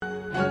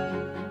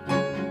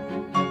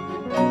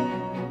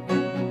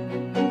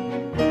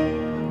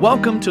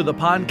Welcome to the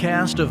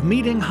podcast of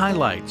meeting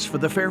highlights for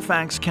the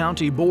Fairfax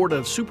County Board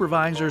of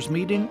Supervisors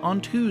meeting on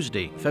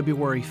Tuesday,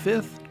 February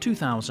 5th,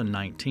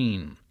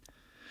 2019.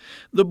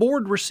 The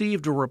board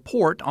received a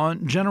report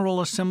on General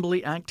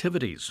Assembly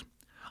activities,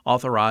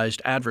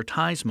 authorized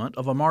advertisement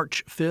of a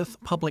March 5th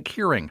public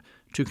hearing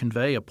to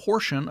convey a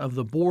portion of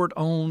the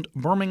board-owned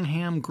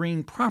Birmingham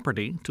Green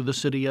property to the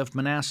city of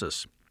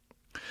Manassas,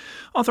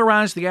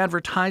 authorized the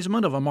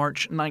advertisement of a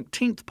March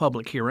 19th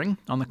public hearing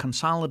on the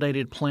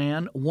Consolidated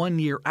Plan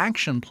One-Year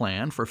Action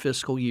Plan for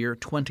fiscal year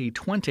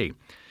 2020.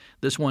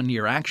 This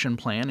one-year action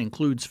plan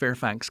includes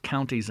Fairfax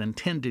County's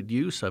intended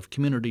use of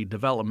Community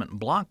Development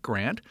Block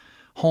Grant,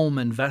 Home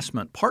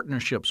Investment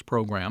Partnerships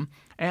Program,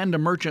 and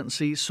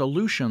Emergency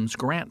Solutions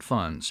Grant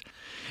Funds.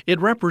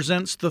 It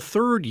represents the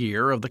third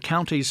year of the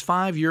county's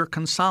 5-year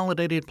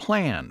consolidated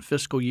plan,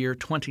 fiscal year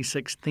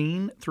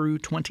 2016 through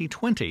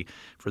 2020,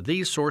 for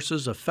these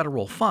sources of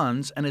federal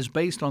funds and is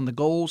based on the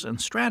goals and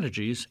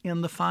strategies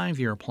in the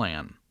 5-year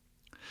plan.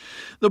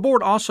 The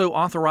board also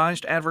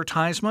authorized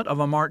advertisement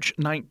of a March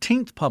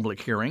 19th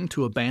public hearing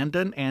to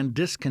abandon and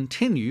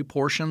discontinue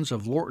portions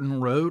of Lorton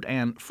Road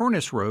and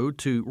Furnace Road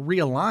to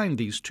realign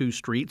these two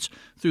streets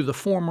through the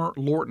former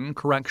Lorton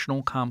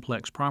Correctional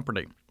Complex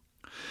property.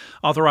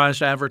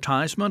 Authorized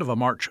advertisement of a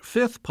March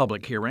 5th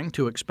public hearing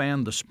to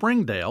expand the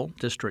Springdale,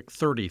 District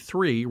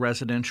 33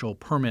 Residential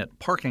Permit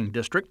Parking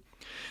District.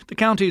 The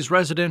county's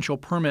residential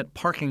permit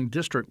parking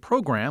district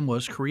program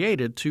was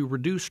created to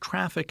reduce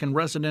traffic in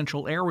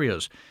residential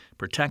areas,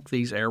 protect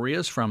these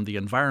areas from the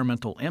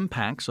environmental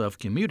impacts of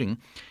commuting,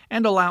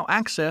 and allow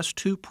access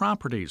to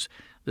properties.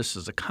 This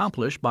is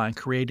accomplished by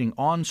creating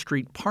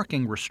on-street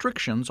parking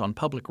restrictions on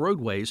public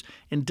roadways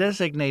in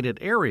designated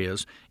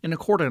areas in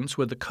accordance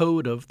with the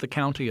Code of the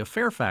County of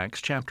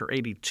Fairfax, Chapter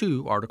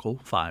 82,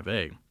 Article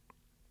 5A.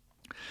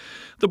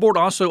 The board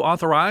also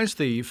authorized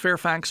the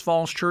Fairfax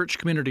Falls Church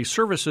Community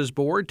Services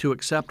Board to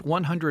accept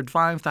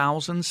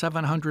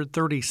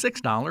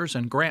 $105,736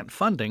 in grant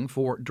funding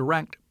for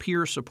direct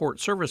peer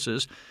support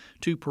services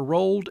to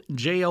paroled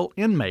jail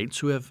inmates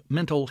who have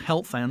mental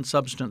health and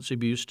substance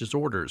abuse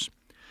disorders.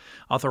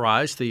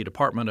 Authorized the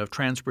Department of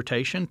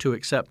Transportation to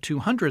accept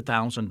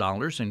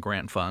 $200,000 in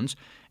grant funds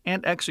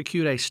and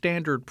execute a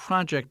standard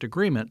project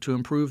agreement to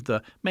improve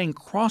the main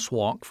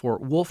crosswalk for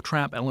Wolf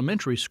Trap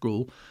Elementary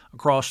School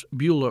across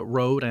Beulah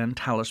Road and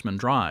Talisman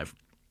Drive.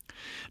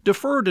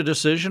 Deferred a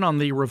decision on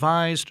the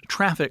revised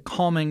traffic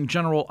calming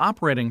general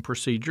operating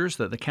procedures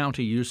that the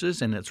county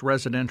uses in its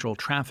residential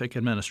traffic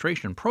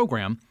administration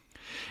program,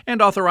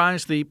 and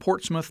authorized the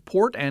Portsmouth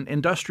Port and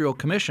Industrial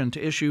Commission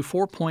to issue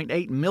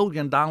 $4.8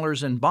 million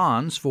in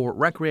bonds for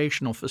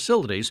recreational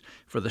facilities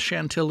for the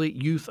Chantilly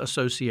Youth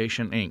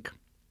Association, Inc.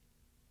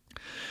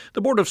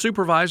 The Board of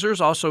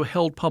Supervisors also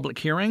held public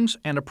hearings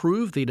and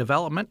approved the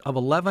development of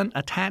 11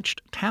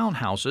 attached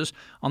townhouses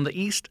on the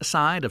east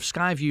side of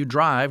Skyview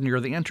Drive near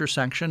the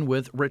intersection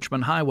with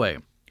Richmond Highway.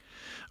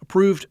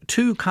 Approved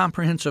 2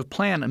 comprehensive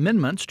plan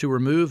amendments to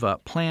remove a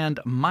planned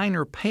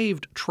minor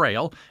paved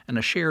trail and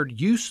a shared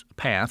use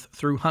path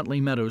through Huntley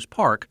Meadows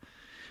Park.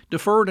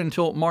 Deferred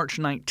until March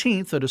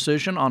 19th a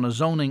decision on a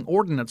zoning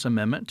ordinance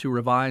amendment to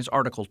revise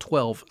Article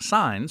 12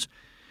 signs,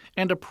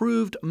 and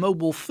approved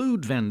mobile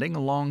food vending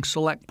along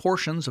select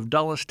portions of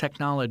Dulles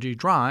Technology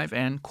Drive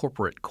and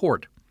Corporate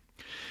Court.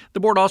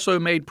 The board also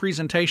made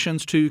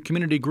presentations to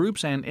community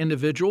groups and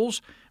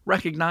individuals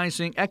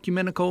recognizing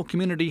Ecumenical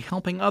Community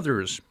Helping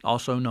Others,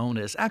 also known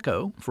as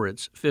ECHO, for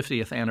its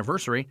 50th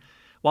anniversary,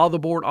 while the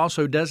board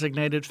also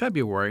designated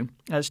February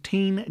as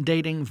Teen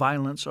Dating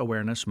Violence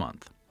Awareness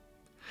Month.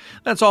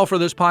 That's all for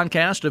this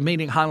podcast of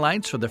meeting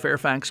highlights for the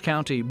Fairfax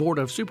County Board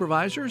of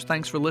Supervisors.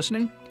 Thanks for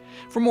listening.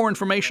 For more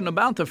information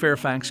about the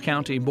Fairfax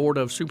County Board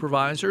of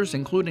Supervisors,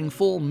 including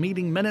full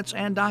meeting minutes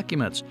and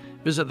documents,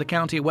 visit the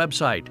county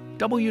website,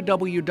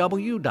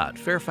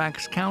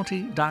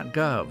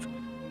 www.fairfaxcounty.gov.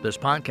 This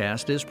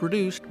podcast is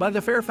produced by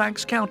the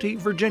Fairfax County,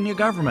 Virginia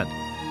government.